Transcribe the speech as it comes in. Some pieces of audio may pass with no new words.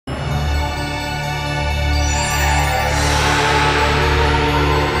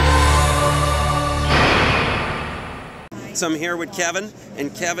So I'm here with Kevin,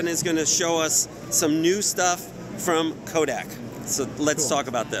 and Kevin is going to show us some new stuff from Kodak. So let's talk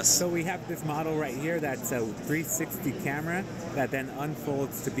about this. So we have this model right here that's a 360 camera that then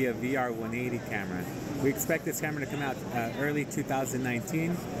unfolds to be a VR 180 camera. We expect this camera to come out early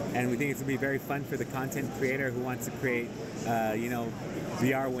 2019, and we think it's going to be very fun for the content creator who wants to create,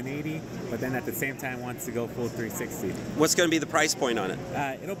 VR 180, but then at the same time wants to go full 360. What's going to be the price point on it?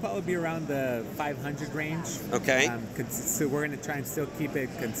 It'll probably be around the 500 range. Okay. So we're going to try and still keep it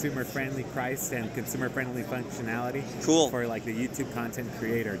consumer-friendly price and consumer-friendly functionality. Cool. For like the YouTube content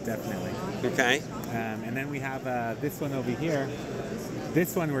creator, definitely. Okay. And then we have this one over here.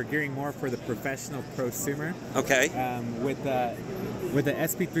 This one we're gearing more for the professional prosumer. Okay. With the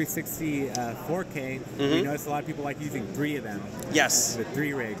SP360 4K, we noticed a lot of people like using 3 of them. Yes. The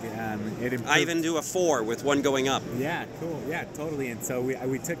 3 rig. I even do a 4 with one going up. Yeah, cool. Yeah, totally. And so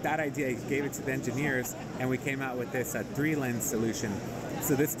we took that idea, gave it to the engineers, and we came out with this 3-lens solution.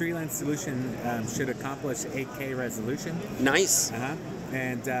 So this 3-lens solution should accomplish 8K resolution. Nice.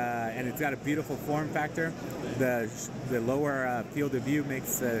 And it's got a beautiful form factor. The lower field of view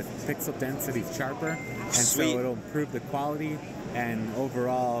makes the pixel density sharper, and Sweet. so it'll improve the quality and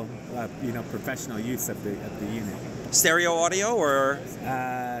overall, professional use of the unit. Stereo audio or?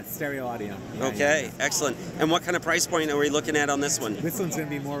 Stereo audio. Yeah, okay, yeah. Excellent. And what kind of price point are we looking at on this one? This one's going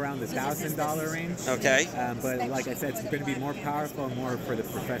to be more around the $1,000 range. Okay. But like I said, it's going to be more powerful and more for the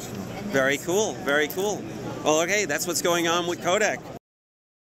professional. Very cool. Very cool. Well, okay, that's what's going on with Kodak.